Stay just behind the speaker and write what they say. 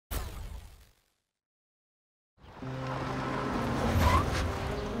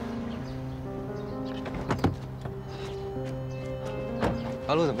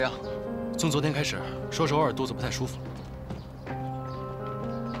白鹿怎么样？从昨天开始，说是偶尔肚子不太舒服。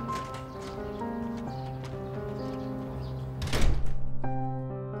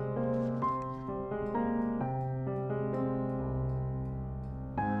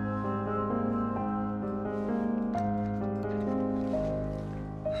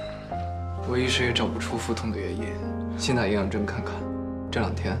我一时也找不出腹痛的原因，先打营养针看看。这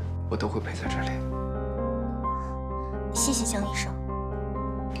2天我都会陪在这里。谢谢江医生。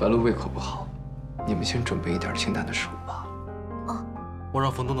白鹿胃口不好，你们先准备一点清淡的食物吧。哦。我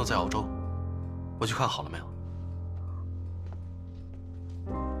让冯东东在熬粥，我去看好了没有？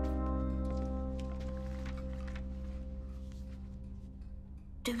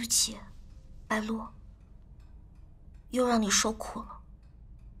对不起，白鹿，又让你受苦了。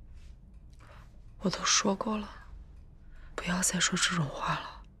我都说过了，不要再说这种话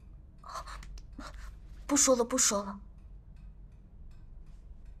了。不说了，不说了。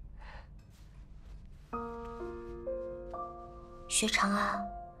薛长安，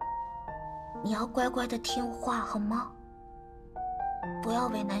你要乖乖的听话，好吗？不要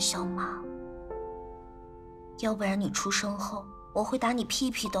为难小妈，要不然你出生后我会打你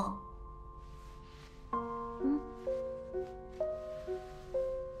屁屁的哦。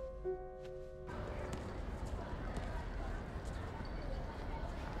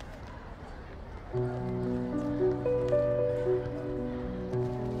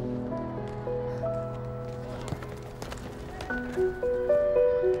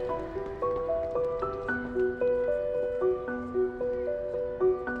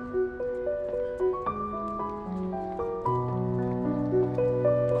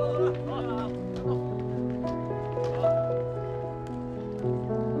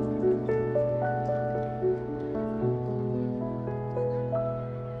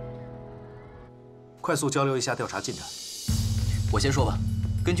快速交流一下调查进展。我先说吧，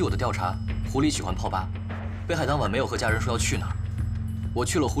根据我的调查，狐狸喜欢泡吧，被害当晚没有和家人说要去哪儿。我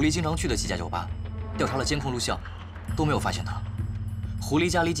去了狐狸经常去的几家酒吧，调查了监控录像，都没有发现他。狐狸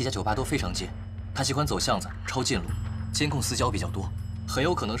家离几家酒吧都非常近，他喜欢走巷子、抄近路，监控死角比较多，很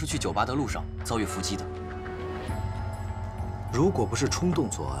有可能是去酒吧的路上遭遇伏击的。如果不是冲动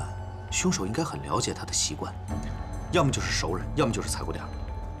作案，凶手应该很了解他的习惯，要么就是熟人，要么就是踩过点儿。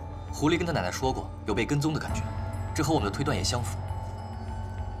狐狸跟他奶奶说过有被跟踪的感觉，这和我们的推断也相符。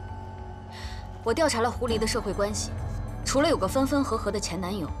我调查了狐狸的社会关系，除了有个分分合合的前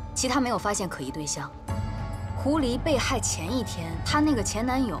男友，其他没有发现可疑对象。狐狸被害前一天，她那个前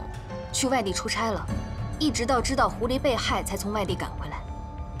男友去外地出差了，一直到知道狐狸被害才从外地赶回来，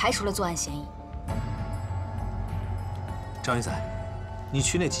排除了作案嫌疑。张一仔，你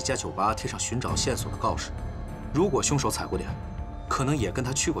去那几家酒吧贴上寻找线索的告示，如果凶手踩过点，可能也跟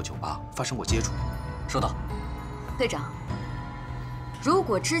他去过酒吧，发生过接触。收到。队长，如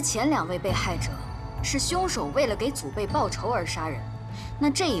果之前2位被害者是凶手为了给祖辈报仇而杀人，那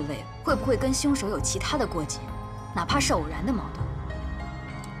这一位会不会跟凶手有其他的过节，哪怕是偶然的矛盾？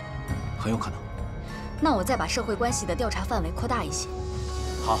很有可能。那我再把社会关系的调查范围扩大一些。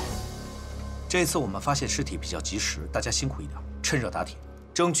好，这次我们发现尸体比较及时，大家辛苦一点，趁热打铁，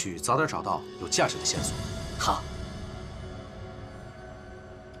争取早点找到有价值的线索。好。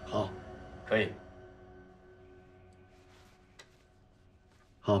好，可以。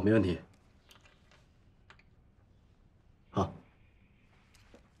好，没问题。好，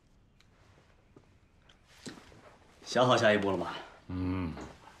想好下一步了吗？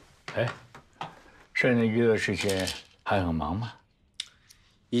哎，剩下一个事情还很忙吗？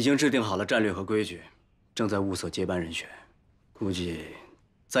已经制定好了战略和规矩，正在物色接班人选，估计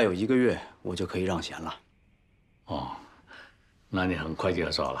再有1个月我就可以让贤了。哦。那你很快就要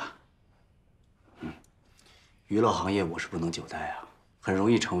走了。娱乐行业我是不能久待啊，很容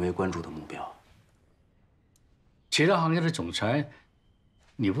易成为关注的目标。其他行业的总裁，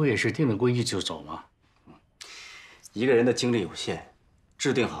你不也是定了规矩就走吗？一个人的精力有限，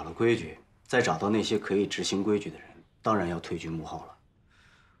制定好了规矩，再找到那些可以执行规矩的人，当然要退居幕后了。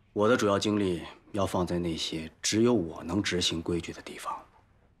我的主要精力要放在那些只有我能执行规矩的地方。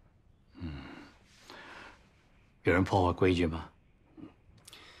有人破坏规矩吗？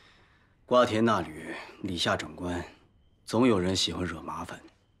瓜田纳履，李下整官，总有人喜欢惹麻烦。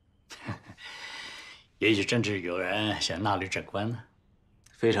也许真是有人想纳履整官呢。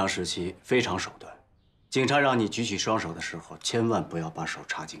非常时期，非常手段。警察让你举起双手的时候，千万不要把手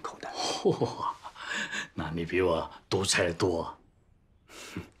插进口袋。嚯，那你比我独裁多。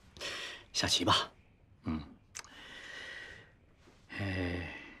下棋吧。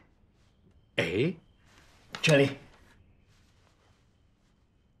哎，这里。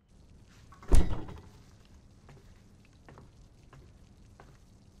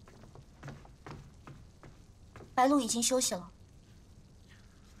白露已经休息了。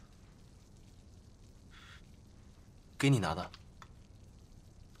给你拿的。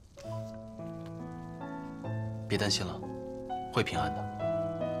别担心了，会平安的。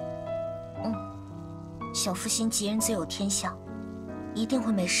小福星吉人自有天相，一定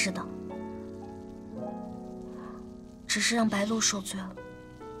会没事的。只是让白露受罪了。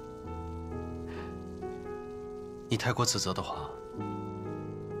你太过自责的话，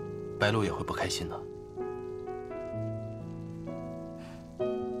白露也会不开心的。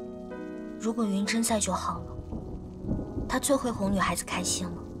如果云真在就好了，她最会哄女孩子开心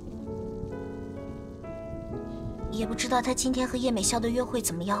了。也不知道她今天和叶美笑的约会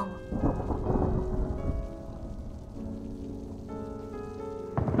怎么样了。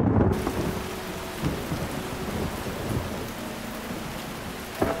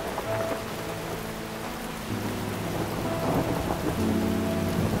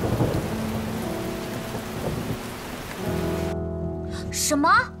什么？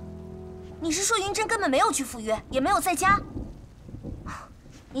你是说云真根本没有去赴约，也没有在家？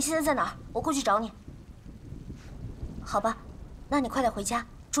你现在在哪儿？我过去找你。好吧，那你快点回家，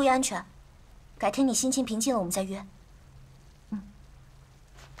注意安全。改天你心情平静了，我们再约。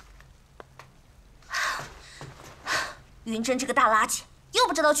云真这个大垃圾，又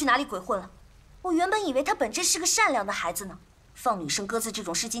不知道去哪里鬼混了。我原本以为她本真是个善良的孩子呢，放女生鸽子这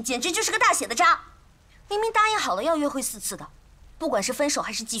种事情，简直就是个大写的渣。明明答应好了要约会4次的。不管是分手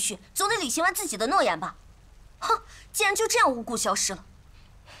还是继续，总得履行完自己的诺言吧。哼，竟然就这样无故消失了。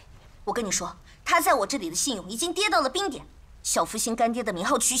我跟你说，他在我这里的信用已经跌到了冰点，小福星干爹的名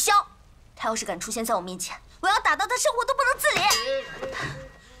号取消。他要是敢出现在我面前，我要打到他生活都不能自理。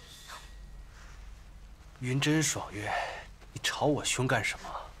云真爽约，你朝我凶干什么？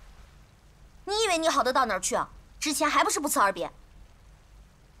你以为你好得到哪儿去啊？之前还不是不辞而别。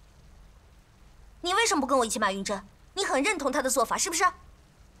你为什么不跟我一起骂云真？你很认同他的做法，是不是？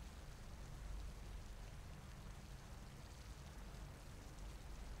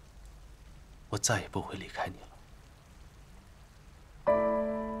我再也不会离开你了。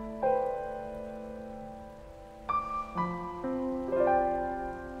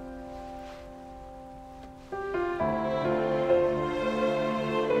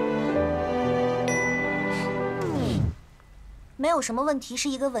没有什么问题是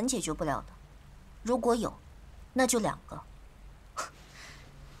一个吻解决不了的，如果有，那就2个。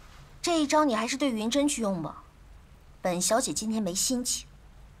这一招你还是对云真去用吧，本小姐今天没心情。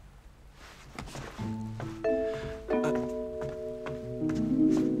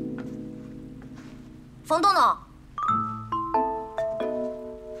冯东东，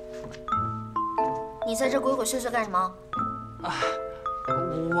你在这鬼鬼祟祟干什么？啊，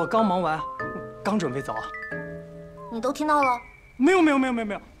我刚忙完，刚准备走。你都听到了？没有。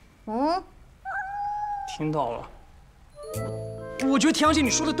听到了。我觉得田阳姐你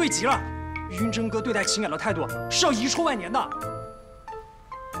说的对极了，云真哥对待情感的态度是要遗臭万年的。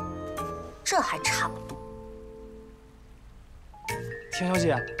这还差不多。田小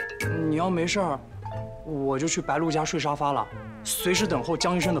姐，你要没事儿，我就去白露家睡沙发了，随时等候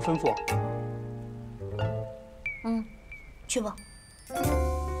江医生的吩咐。去吧。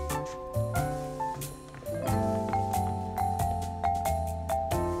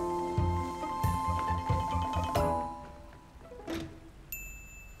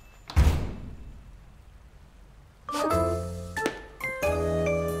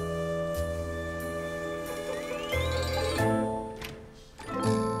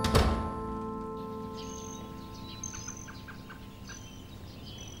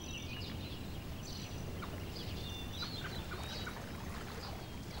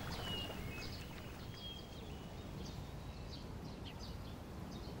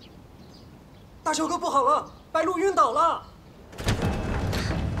大小哥不好了，白露晕倒了！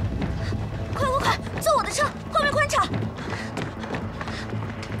快，坐我的车，后面宽敞。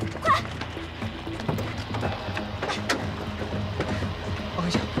快！我跟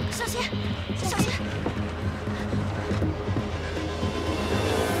你讲，小心！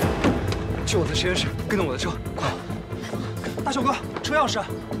去我的实验室，跟着我的车，快！大小哥，车钥匙。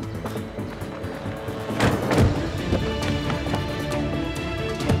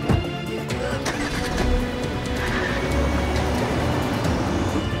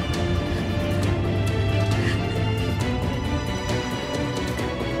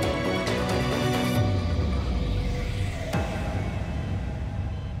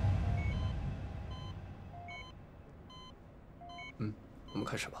我们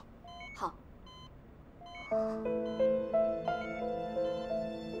开始吧。好。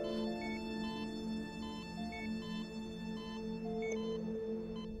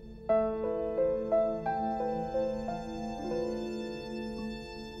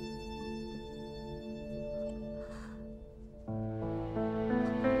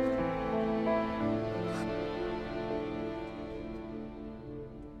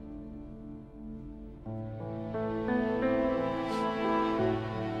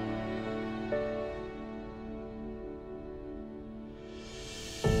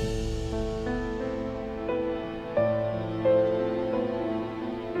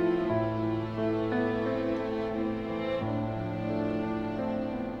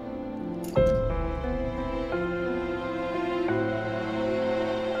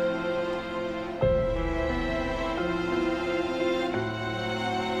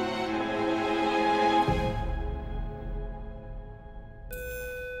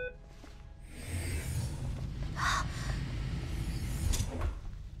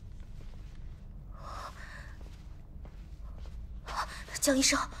江医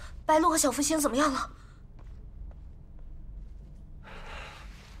生，白露和小福星怎么样了？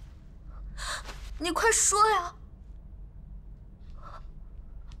你快说呀！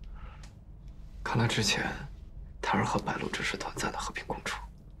看来之前，胎儿和白露只是短暂的和平共处。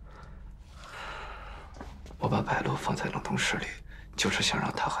我把白露放在冷冻室里，就是想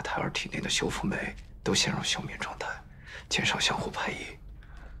让她和胎儿体内的修复酶都陷入休眠状态，减少相互排异。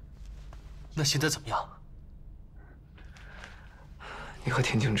那现在怎么样？ 你和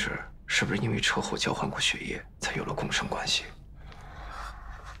田净植是不是因为车祸交换过血液，才有了共生关系？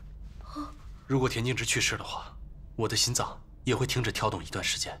如果田净植去世的话，我的心脏也会停止跳动一段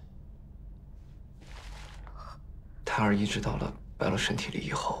时间。胎儿移植到了白露身体里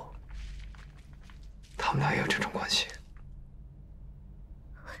以后，他们俩也有这种关系。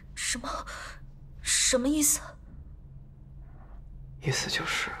什么？什么意思？意思就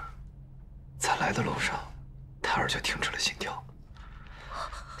是，在来的路上，胎儿就停止了心跳。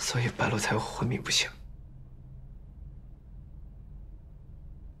 所以白露才会昏迷不醒。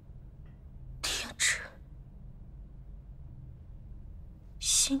停止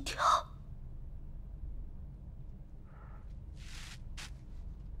心跳。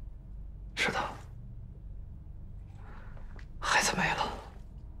是的，孩子没了。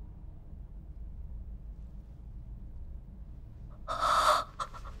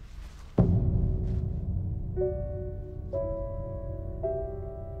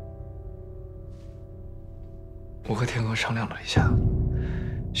我和天鹅商量了一下，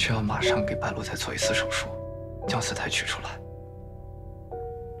需要马上给白露再做一次手术，将死胎取出来。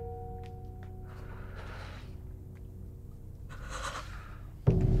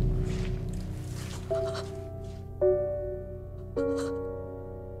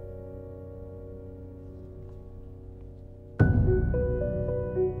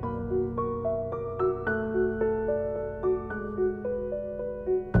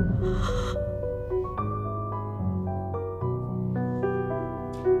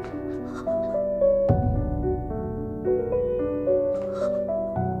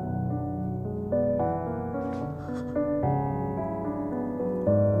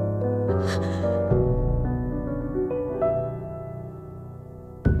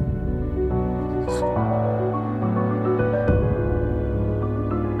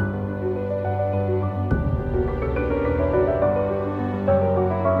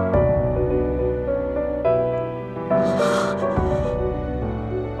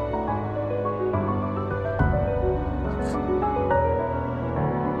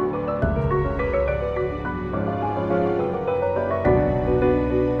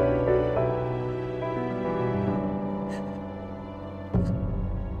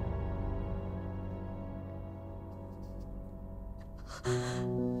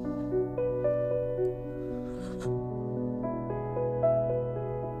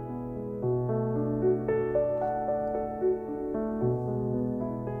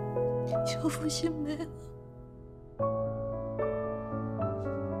小福星没了，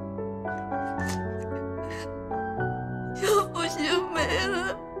小福星没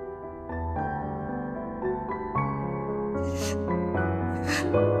了，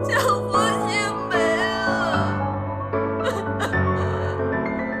小福星没了。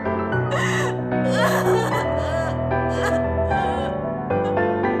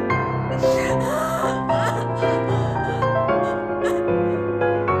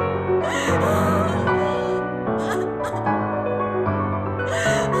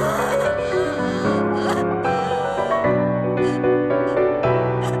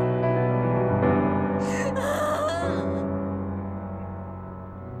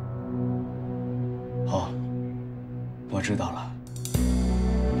好，我知道了。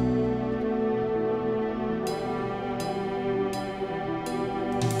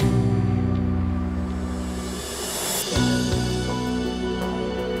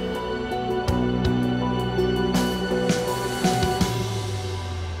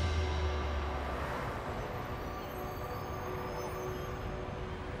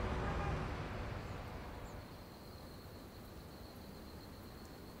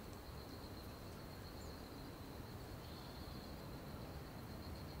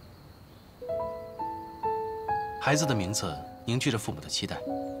孩子的名字凝聚着父母的期待。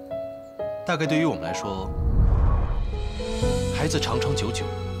大概对于我们来说，孩子长长久久，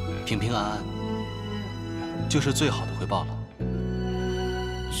平平安安，就是最好的回报了。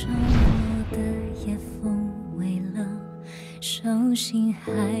周末的夜风微冷，手心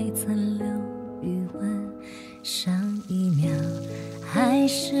还残留余温，上一秒还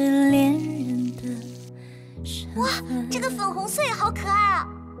是恋人的身份。哇，这个粉红色也好可爱啊！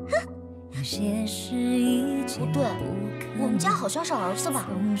哼，有些事已经不对，我们家好像是儿子吧？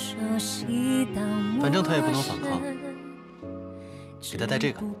反正他也不能反抗，给他戴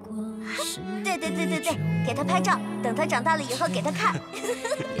这个。对，给他拍照，等他长大了以后给他看。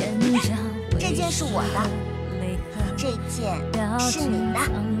这件是我的，这件是你的，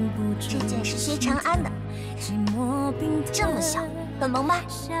这件是薛长安的。这么小，很萌吧？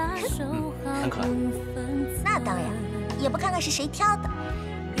很可爱。那当然，也不看看是谁挑的。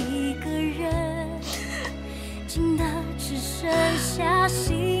一个人，静的只剩下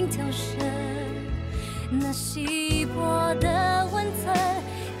心跳声，那稀薄的温存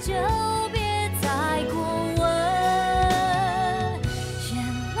就别再过问。原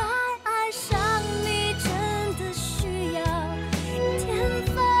来爱上你真的需要天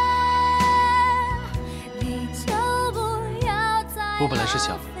分，你就不要再。我本来是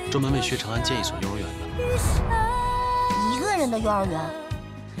想专门为薛长安建一所幼儿园的，一个人的幼儿园。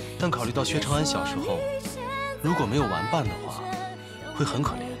但考虑到薛长安小时候如果没有玩伴的话，会很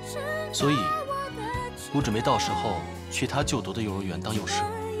可怜，所以我准备到时候去他就读的幼儿园当幼师，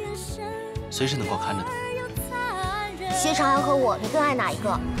随时能够看着他。薛长安和我，你更爱哪一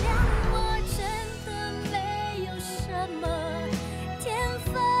个？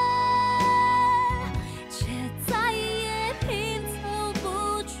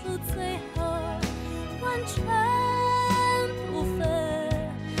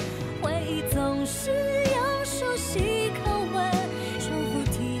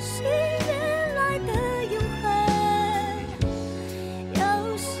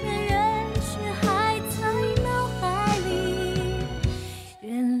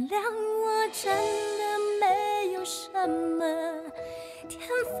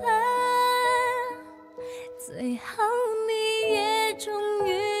最后你也终于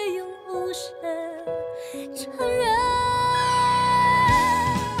用无声承认，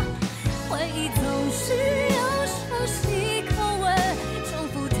回忆总是有熟悉口吻，重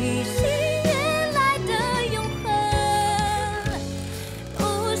复提醒原来的永恒。不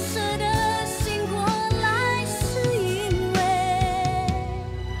舍得醒过来，是因为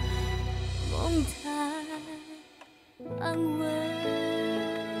梦太安稳。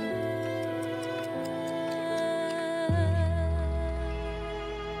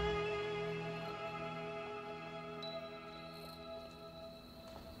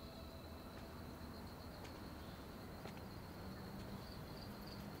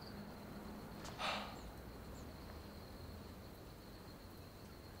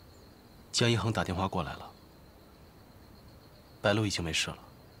江一恒打电话过来了，白露已经没事了。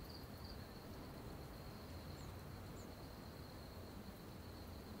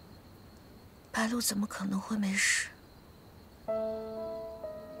白露怎么可能会没事？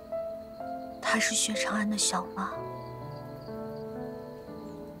她是薛长安的小妈，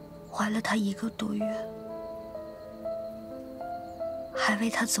怀了他1个多月，还为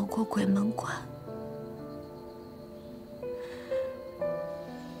他走过鬼门关。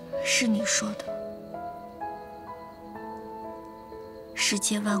是你说的，世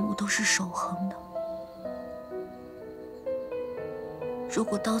界万物都是守恒的。如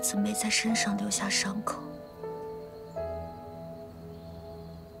果刀子没在身上留下伤口，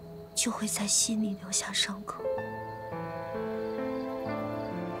就会在心里留下伤口。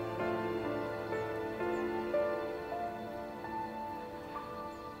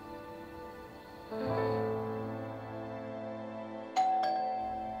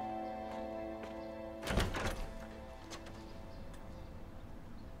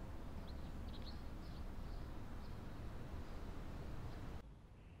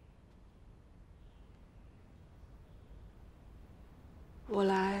我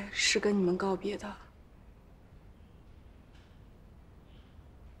来是跟你们告别的。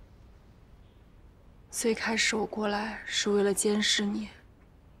最开始我过来是为了监视你，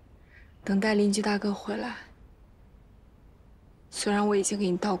等待邻居大哥回来。虽然我已经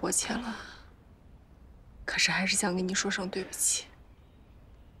给你道过歉了，可是还是想跟你说声对不起。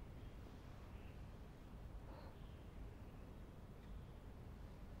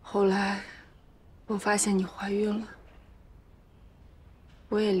后来我发现你怀孕了。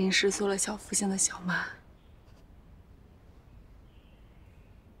我也临时做了小福星的小妈，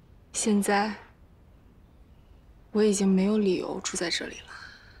现在我已经没有理由住在这里了。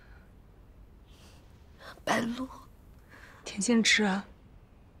白露，田净植，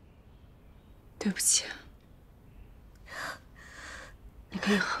对不起，你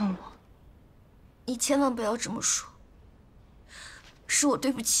可以恨我。你千万不要这么说，是我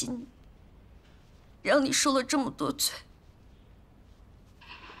对不起你，让你受了这么多罪。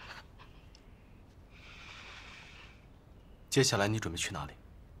接下来你准备去哪里？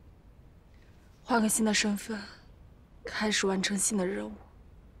换个新的身份，开始完成新的任务。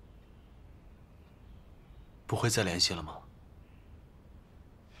不会再联系了吗？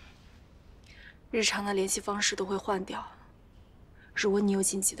日常的联系方式都会换掉。如果你有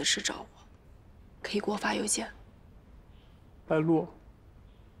紧急的事找我，可以给我发邮件。白露，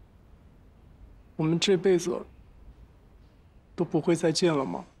我们这辈子都不会再见了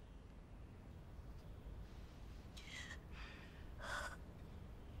吗？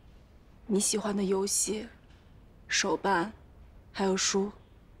你喜欢的游戏、手办，还有书，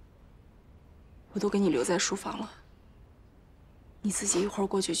我都给你留在书房了。你自己一会儿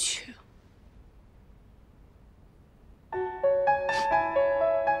过去取。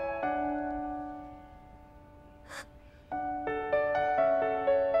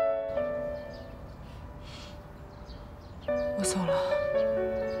我走了。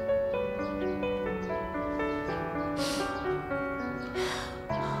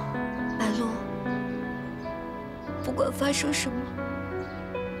白露，不管发生什么，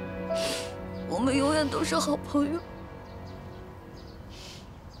我们永远都是好朋友。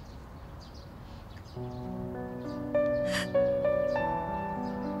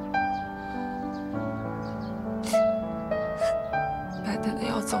白太太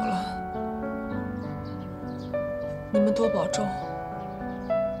要走了。你们多保重。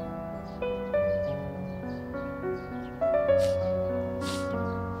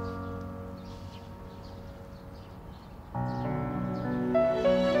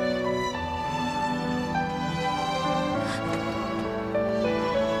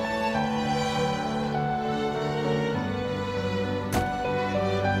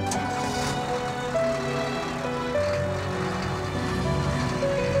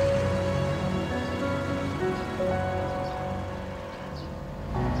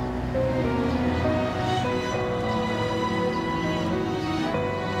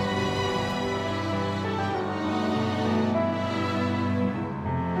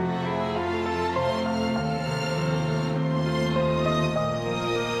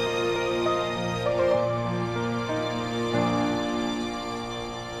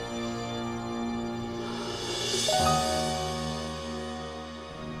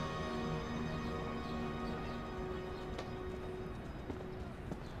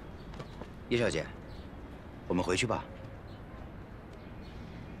叶小姐，我们回去吧。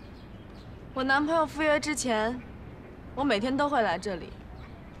我男朋友赴约之前，我每天都会来这里。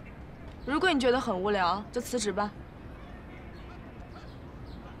如果你觉得很无聊，就辞职吧。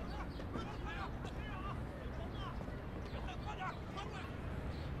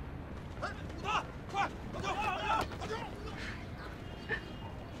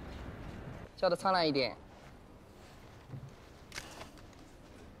笑得灿烂一点，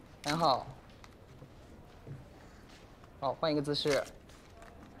很好。好，换一个姿势，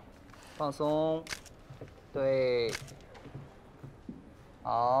放松，对，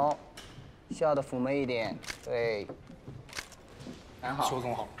好，笑得妩媚一点，对，很好。邱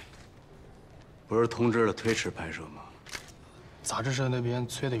总好。不是通知了推迟拍摄吗？杂志社那边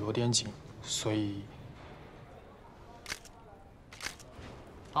催得有点紧，所以……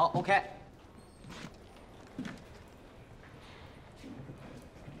好 ，OK。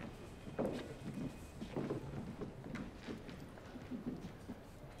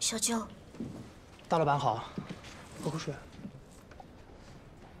小舅，大老板好，喝口水。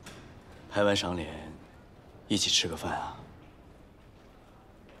拍完赏脸，一起吃个饭啊？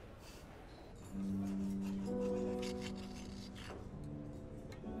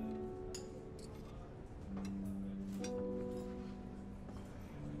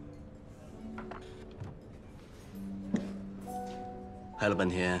拍了半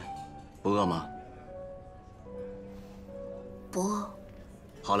天，不饿吗？不饿。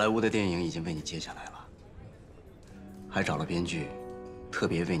好莱坞的电影已经为你接下来了，还找了编剧，特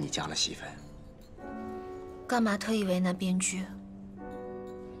别为你加了戏份。干嘛特意为难编剧？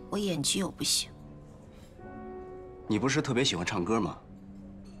我演技又不行。你不是特别喜欢唱歌吗？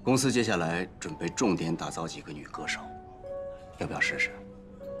公司接下来准备重点打造几个女歌手，要不要试试？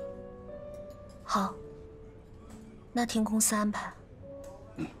好，那听公司安排。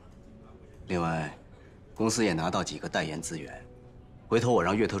另外，公司也拿到几个代言资源。回头我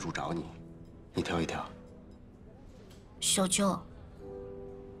让岳特助找你，你挑一挑。小舅，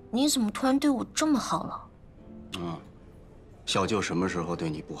你怎么突然对我这么好了？小舅什么时候对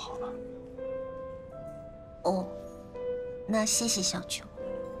你不好了？哦，那谢谢小舅。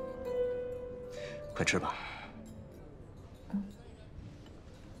快吃吧。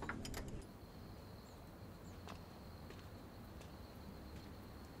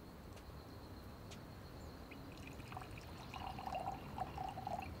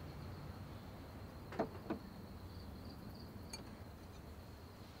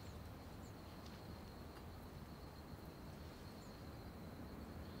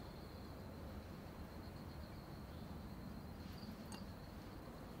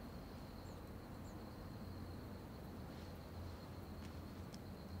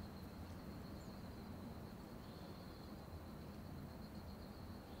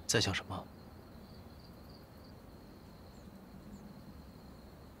在想什么？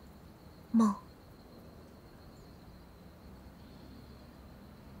梦。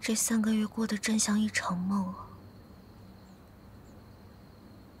这3个月过得真像一场梦啊！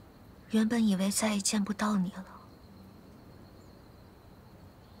原本以为再也见不到你了，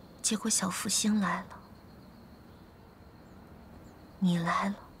结果小福星来了，你来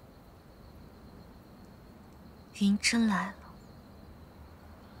了，云臻来了。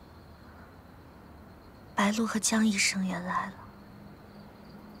白露和江医生也来了，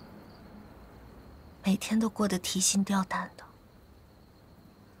每天都过得提心吊胆的，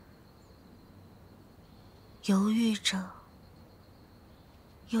犹豫着，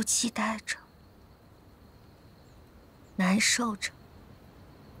又期待着，难受着，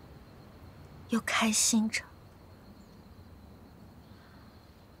又开心着，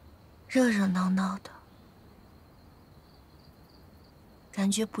热热闹闹的，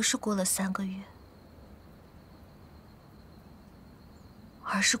感觉不是过了3个月。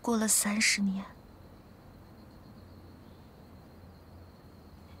而是过了30年。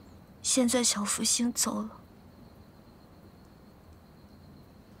现在小福星走了，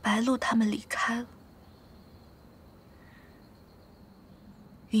白露他们离开了，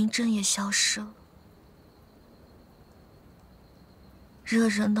云臻也消失了，热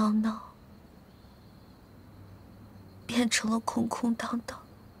热闹闹变成了空空荡荡。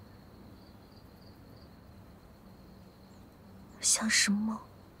像是梦，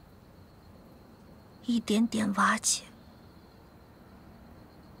一点点瓦解。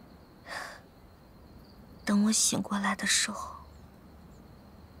等我醒过来的时候，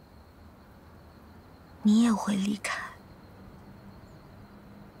你也会离开，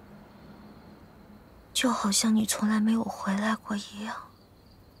就好像你从来没有回来过一样。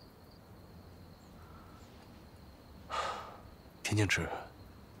田净植。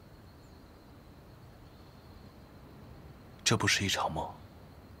这不是一场梦。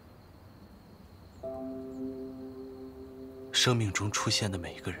生命中出现的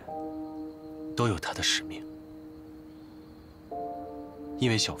每一个人，都有他的使命。因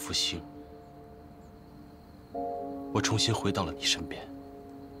为小福星，我重新回到了你身边；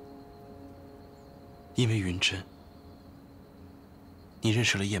因为云臻，你认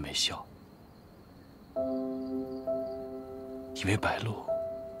识了叶美笑；因为白露，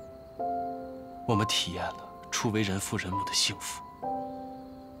我们体验了初为人父人母的幸福。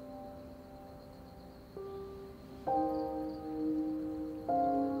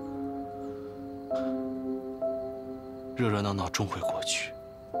热热闹闹终会过去，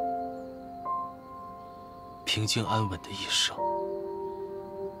平静安稳的一生，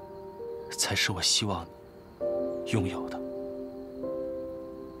才是我希望你拥有的。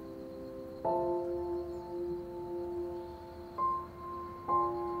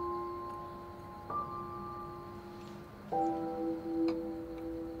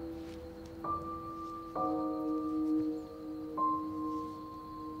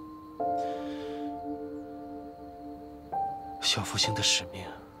小福星的使命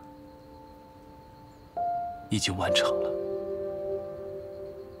已经完成了，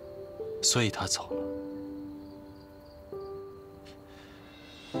所以他走了，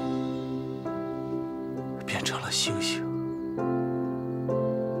变成了星星，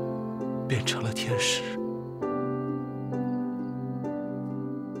变成了天使。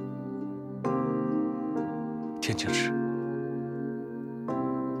田净植，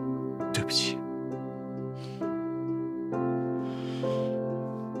对不起。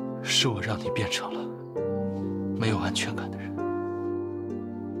是我让你变成了没有安全感的人，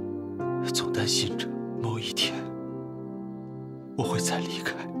总担心着某一天我会再离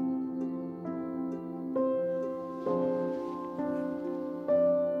开。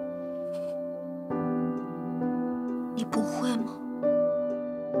你不会吗？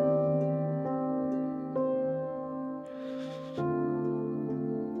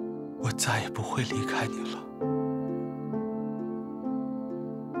我再也不会离开你了。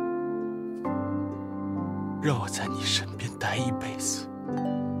让我在你身边待一辈子，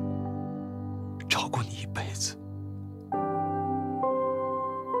照顾你一辈子，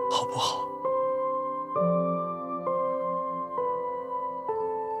好不好？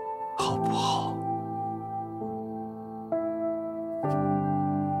好不好？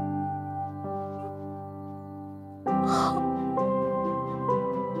好。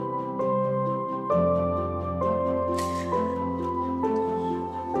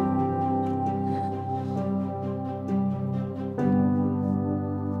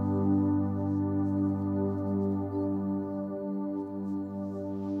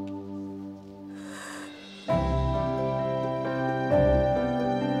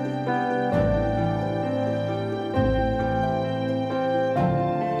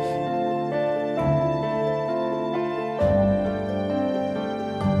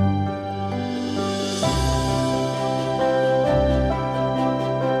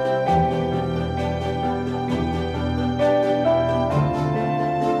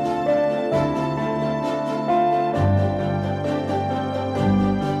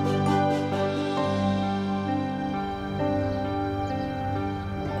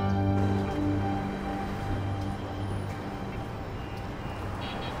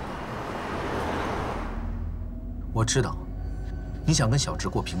我知道，你想跟小植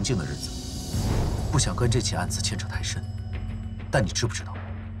过平静的日子，不想跟这起案子牵扯太深。但你知不知道，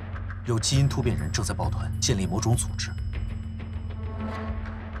有基因突变人正在抱团建立某种组织？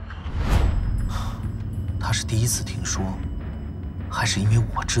他是第一次听说，还是因为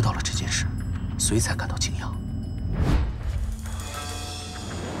我知道了这件事，所以才感到惊讶？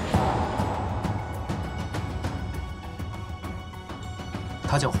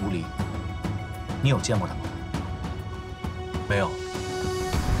他叫狐狸，你有见过他吗？没有。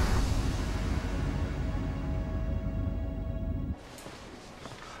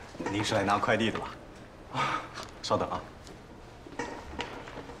您是来拿快递的吧？稍等啊。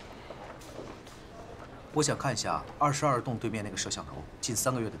我想看一下22栋对面那个摄像头近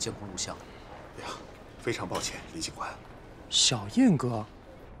3个月的监控录像。哎呀，非常抱歉，李警官。小燕哥，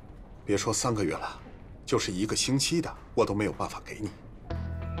别说3个月了，就是1个星期的，我都没有办法给你。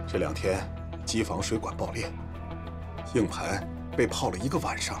这2天，机房水管爆裂。硬盘被泡了1个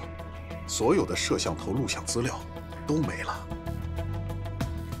晚上，所有的摄像头录像资料都没了。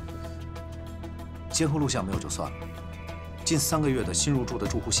监控录像没有就算了，近3个月的新入住的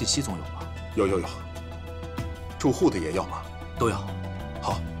住户信息总有吧？有，住户的也要吗？都要。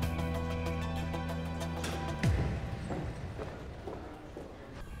好。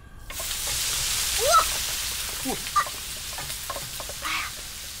我。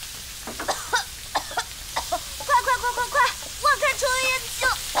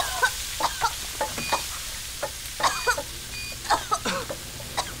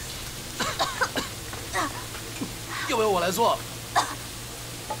要不要我来做？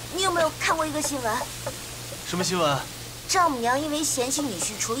你有没有看过一个新闻？什么新闻？丈母娘因为嫌弃女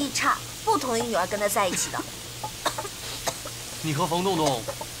婿厨艺差，不同意女儿跟他在一起的。你和冯栋栋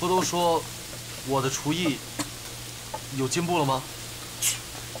不都说我的厨艺有进步了吗？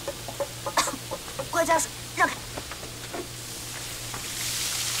快加水，让开！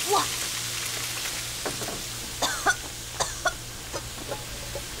哇！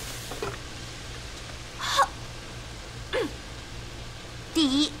第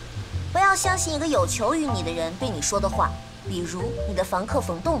一，不要相信一个有求于你的人对你说的话，比如你的房客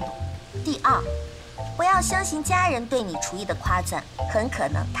冯栋栋。第二，不要相信家人对你厨艺的夸赞，很可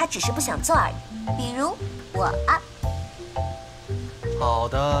能他只是不想做而已，比如我啊。好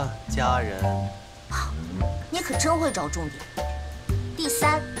的，家人。你可真会找重点。第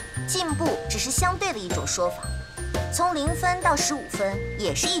三，进步只是相对的一种说法，从0分到15分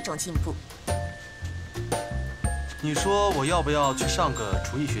也是一种进步。你说我要不要去上个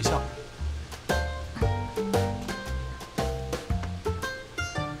厨艺学校？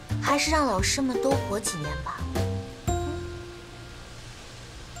还是让老师们多活几年吧。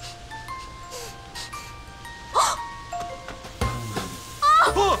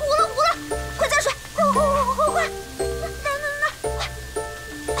糊了！快加水！快！来！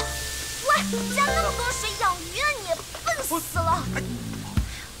喂，加那么多水养鱼啊你！笨死了！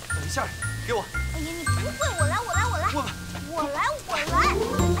等一下，给我。哎呀，你不会，我来！哎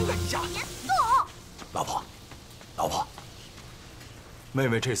呀，别动！老婆，妹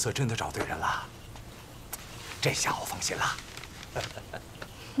妹这次真的找对人了，这下我放心了。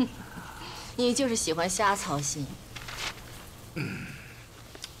哼，你就是喜欢瞎操心。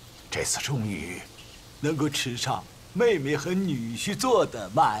这次终于能够吃上妹妹和女婿做的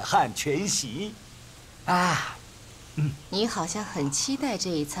满汉全席啊！你好像很期待这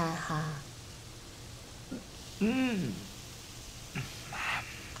一餐哈。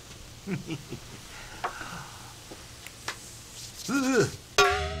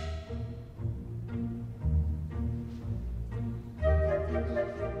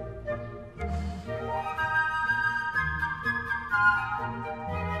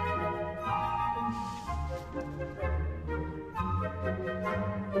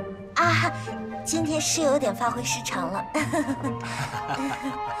今天是有点发挥失常了。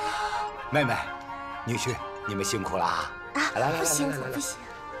妹妹，女婿，你们辛苦了啊！来，不辛苦，不行。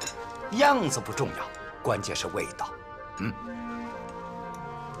样子不重要，关键是味道。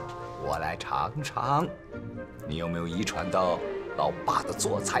我来尝尝，你有没有遗传到老爸的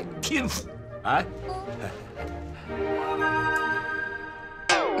做菜天赋？哎，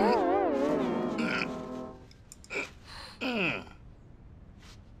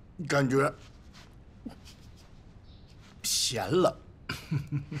感觉咸了。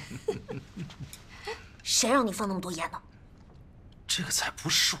谁让你放那么多盐呢？这个菜不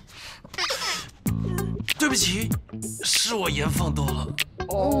是我。对不起，是我盐放多了。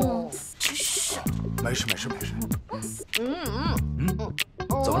真是。没事。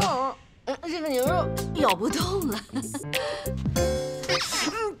怎么了？这个牛肉咬不动了。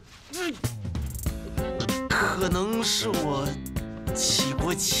可能是我起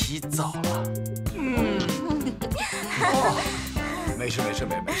锅起早了。没事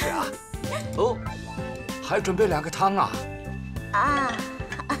啊。哦，还准备2个汤啊？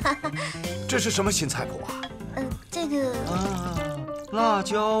这是什么新菜谱啊？这个辣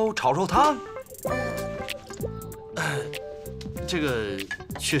椒炒肉汤。这个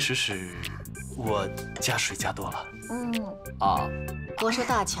确实是我加水加多了。我说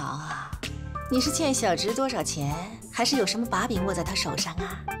大乔啊，你是欠小植多少钱，还是有什么把柄握在他手上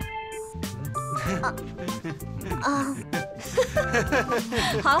啊？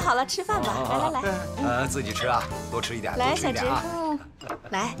好了，吃饭吧。来，自己吃啊，多吃一点。来，小植，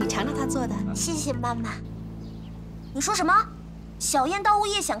来，你尝尝他做的。谢谢妈妈。你说什么？小燕到物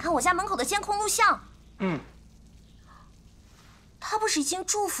业想看我家门口的监控录像？他不是已经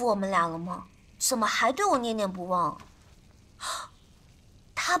祝福我们俩了吗？怎么还对我念念不忘？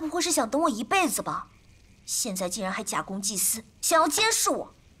他不会是想等我一辈子吧？现在竟然还假公济私，想要监视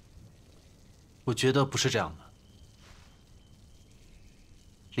我。我觉得不是这样的。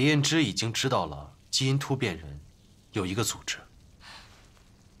李彦之已经知道了基因突变人有一个组织，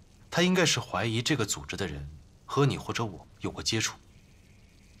他应该是怀疑这个组织的人和你或者我有过接触，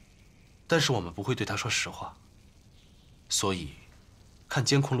但是我们不会对他说实话，所以看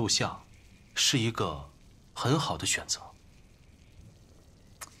监控录像是一个很好的选择。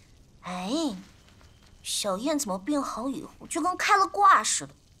小燕怎么病好以后就跟开了挂似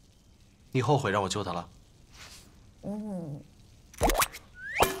的？你后悔让我救他了？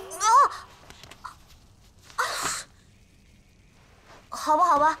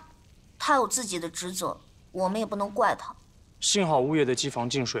好吧，他有自己的职责，我们也不能怪他。幸好物业的机房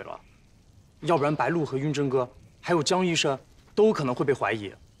进水了，要不然白鹿和晕针哥还有江医生都有可能会被怀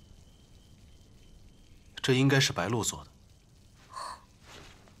疑。这应该是白鹿做的。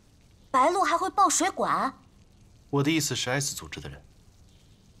白鹿还会爆水管？我的意思是 S 组织的人。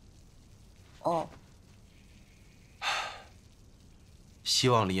希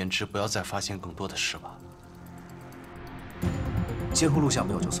望李彦之不要再发现更多的事吧。监控录像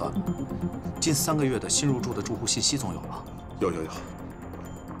没有就算了，近3个月的新入住的住户信息总有吧？有，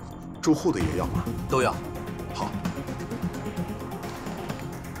住户的也要吗？都要。好。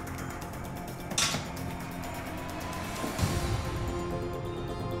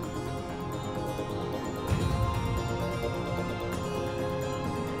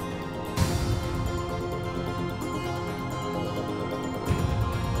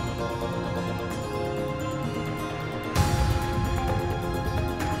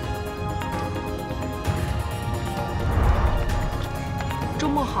周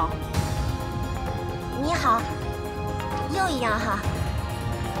末好。你好，又一样哈。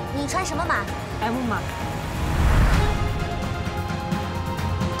你穿什么码 ？M 码。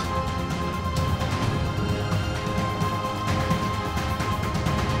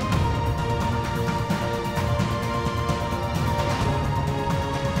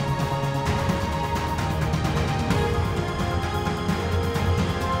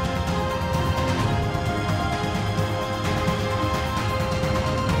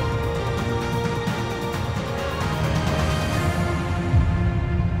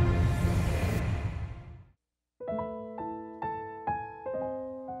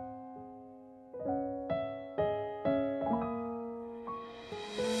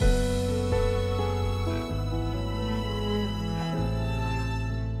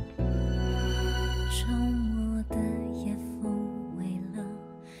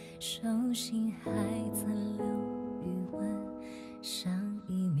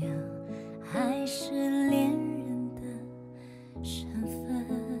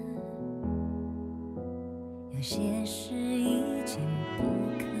有些事已经不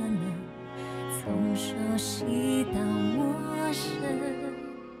可能从熟悉到陌生，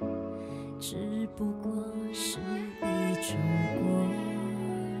只不过是一种过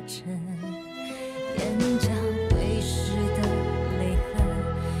程。眼角会湿的泪痕，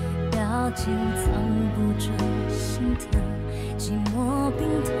表情藏不住心疼，寂寞冰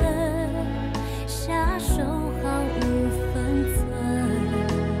吞，下手毫无分寸。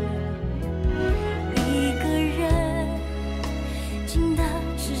一个人静的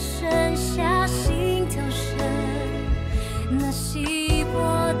只剩下心跳声，那稀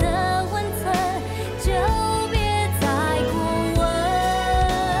薄的温存就别再过问。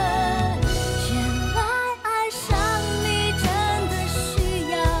原来爱上你真的需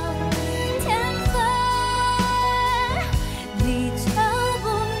要天分，你就不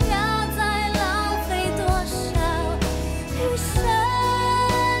要再浪费多少余生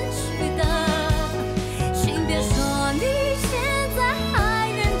去等。请别说你现在还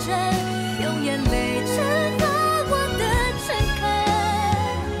认真，用眼泪蒸发过的诚恳，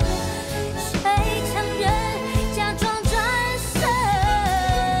谁强忍假装转身？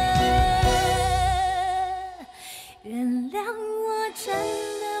原谅我真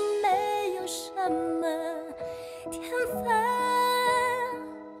的没有什么天分，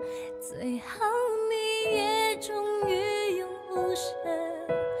最好你也终于用无声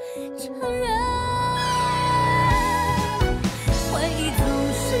承认。